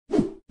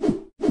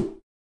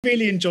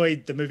really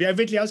enjoyed the movie.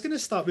 Ridley, I was going to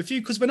start with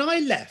you because when I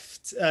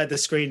left the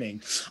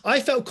screening,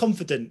 I felt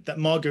confident that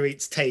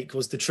Marguerite's take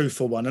was the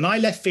truthful one. And I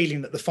left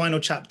feeling that the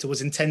final chapter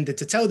was intended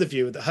to tell the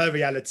viewer that her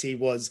reality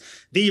was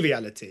the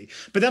reality.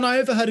 But then I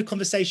overheard a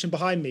conversation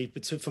behind me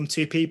from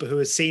two people who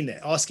had seen it,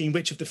 asking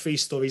which of the three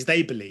stories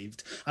they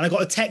believed. And I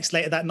got a text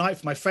later that night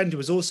from my friend who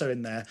was also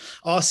in there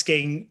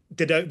asking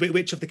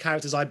which of the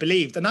characters I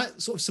believed. And that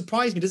sort of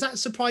surprised me. Does that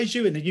surprise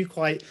you? And are you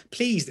quite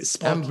pleased it's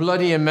sparked? I'm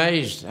bloody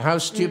amazed. How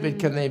stupid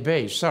can they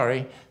be?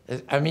 Sorry.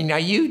 I mean, are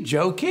you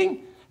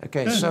joking?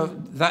 Okay,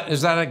 so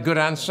is that a good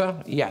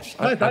answer? Yes,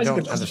 I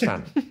don't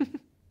understand.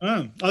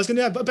 I was going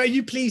to, but are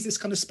you pleased it's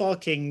kind of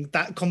sparking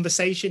that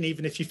conversation,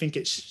 even if you think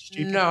it's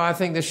stupid? No, I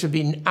think there should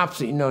be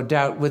absolutely no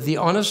doubt with the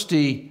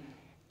honesty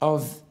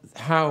of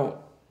how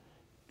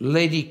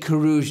Lady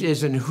Carrouges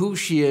is and who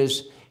she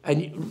is.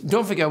 And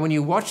don't forget, when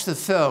you watch the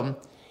film,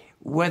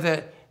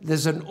 whether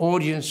there's an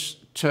audience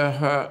to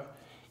her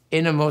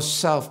innermost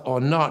self or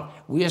not,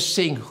 we are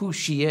seeing who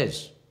she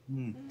is.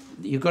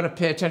 You've got to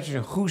pay attention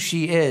to who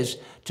she is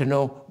to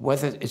know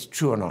whether it's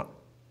true or not,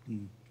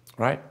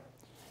 right?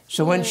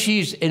 So when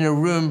she's in a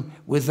room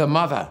with the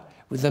mother,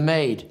 with the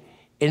maid,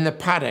 in the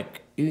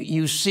paddock,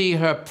 you see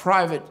her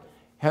private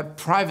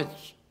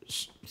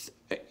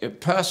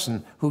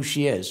person, who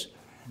she is.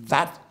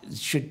 That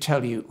should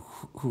tell you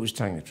who is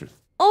telling the truth.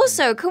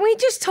 Also, can we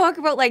just talk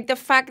about like the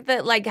fact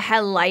that like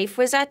her life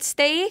was at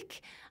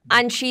stake?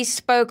 And she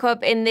spoke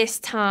up in this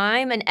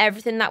time and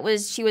everything that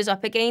she was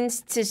up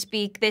against to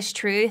speak this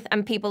truth,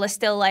 and people are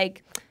still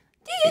like,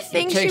 do you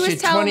think she was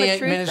telling the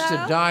truth? It takes you 28 minutes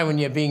to die when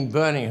you're being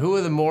burning. Who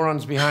are the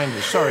morons behind you?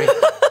 Sorry.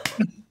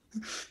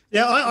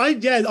 Yeah,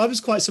 I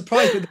was quite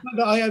surprised, but the fact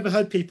that I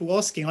overheard people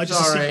asking, I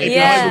just assumed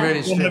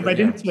really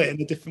read into it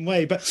in a different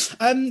way. But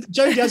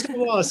Jodie, I was going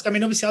to ask. I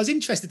mean, obviously, I was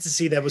interested to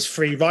see there was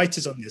 3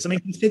 writers on this. I mean,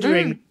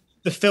 considering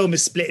the film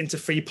is split into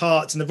 3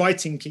 parts, and the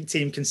writing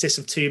team consists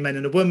of 2 men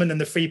and a woman,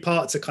 and the 3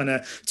 parts are kind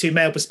of 2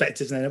 male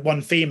perspectives and then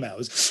 1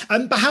 female's.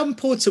 But how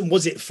important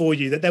was it for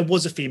you that there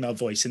was a female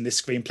voice in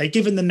this screenplay,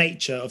 given the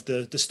nature of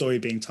the story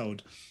being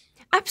told?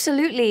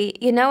 Absolutely.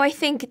 You know, I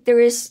think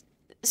there is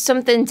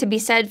something to be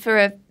said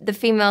for the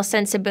female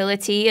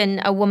sensibility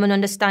and a woman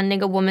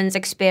understanding a woman's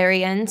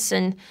experience,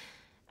 and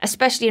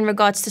especially in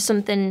regards to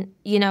something,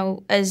 you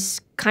know,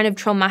 as kind of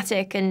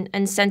traumatic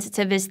and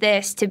sensitive as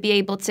this, to be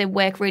able to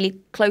work really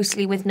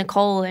closely with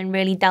Nicole and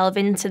really delve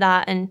into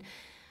that and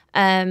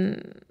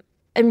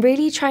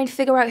really try and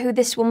figure out who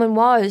this woman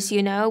was.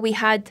 You know, we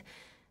had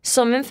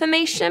some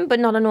information, but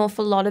not an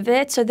awful lot of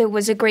it. So there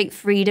was a great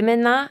freedom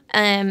in that.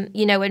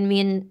 You know, and me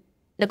and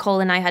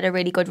Nicole and I had a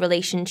really good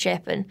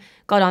relationship and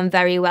got on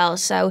very well.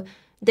 So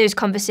those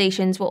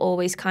conversations were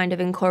always kind of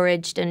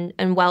encouraged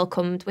and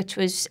welcomed, which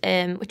was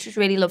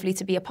really lovely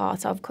to be a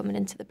part of coming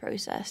into the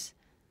process.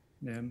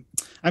 Yeah.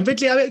 And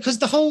Ridley, because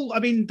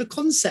the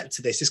concept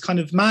of this is kind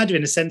of mad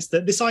in a sense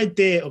that this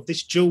idea of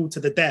this duel to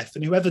the death,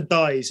 and whoever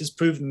dies has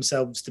proven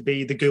themselves to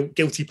be the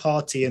guilty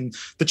party in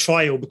the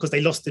trial because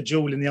they lost the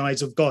duel in the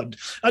eyes of God.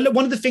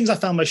 One of the things I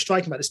found most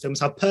striking about this film is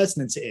how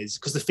pertinent it is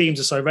because the themes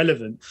are so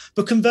relevant.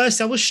 But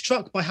conversely, I was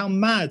struck by how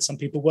mad some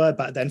people were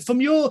back then.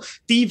 From your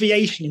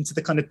deviation into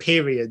the kind of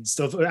periods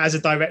of as a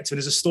director and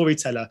as a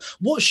storyteller,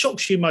 what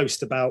shocks you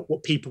most about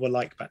what people were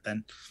like back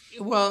then?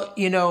 Well,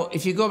 you know,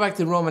 if you go back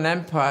to the Roman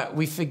Empire,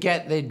 we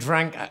forget they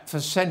drank for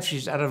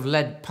centuries out of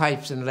lead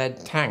pipes and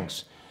lead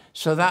tanks.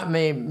 So that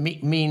may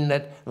mean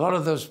that a lot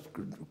of those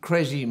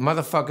crazy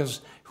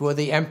motherfuckers who are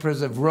the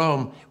emperors of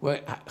Rome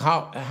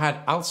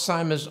had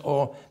Alzheimer's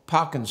or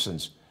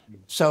Parkinson's.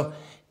 So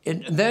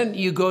then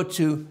you go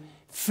to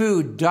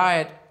food,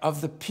 diet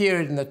of the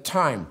period and the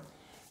time.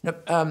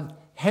 Now,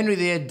 Henry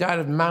VIII died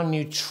of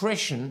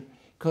malnutrition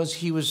because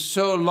he was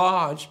so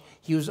large,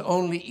 he was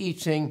only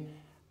eating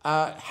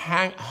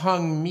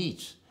hung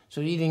meat,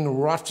 so eating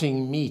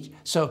rotting meat.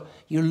 So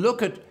you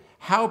look at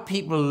how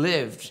people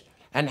lived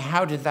and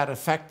how did that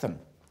affect them.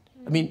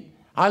 I mean,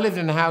 I lived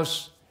in a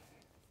house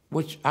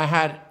which I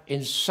had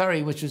in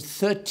Surrey, which was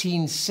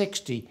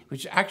 1360,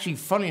 which actually,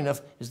 funny enough,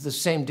 is the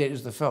same date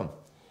as the film.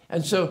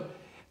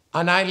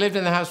 And I lived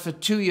in the house for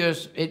 2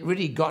 years. It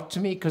really got to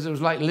me because it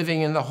was like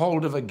living in the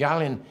hold of a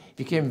galleon. It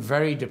became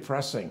very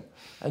depressing.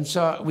 And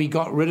so we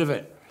got rid of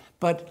it.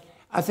 But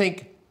I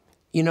think,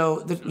 you know,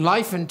 the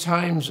life and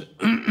times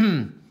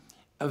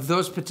of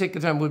those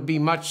particular times would be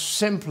much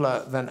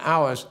simpler than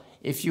ours.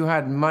 If you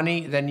had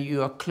money, then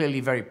you are clearly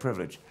very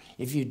privileged.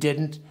 If you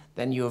didn't,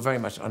 then you are very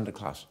much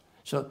underclass.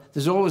 So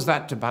there's always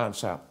that to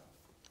balance out.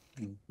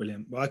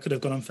 Brilliant. Well, I could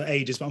have gone on for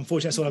ages, but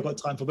unfortunately that's all I've got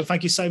time for. But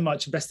thank you so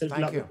much, and best of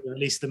luck with the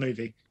release of the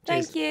movie.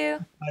 Thank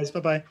you. Guys,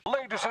 bye-bye.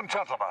 Ladies and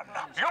gentlemen,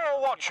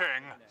 you're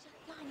watching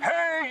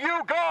Hey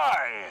You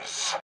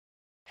Guys!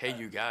 Hey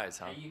You Guys,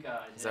 huh? Hey You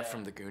Guys. Is that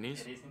from the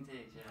Goonies? It is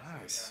indeed, yeah.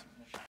 Nice.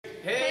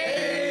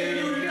 Hey!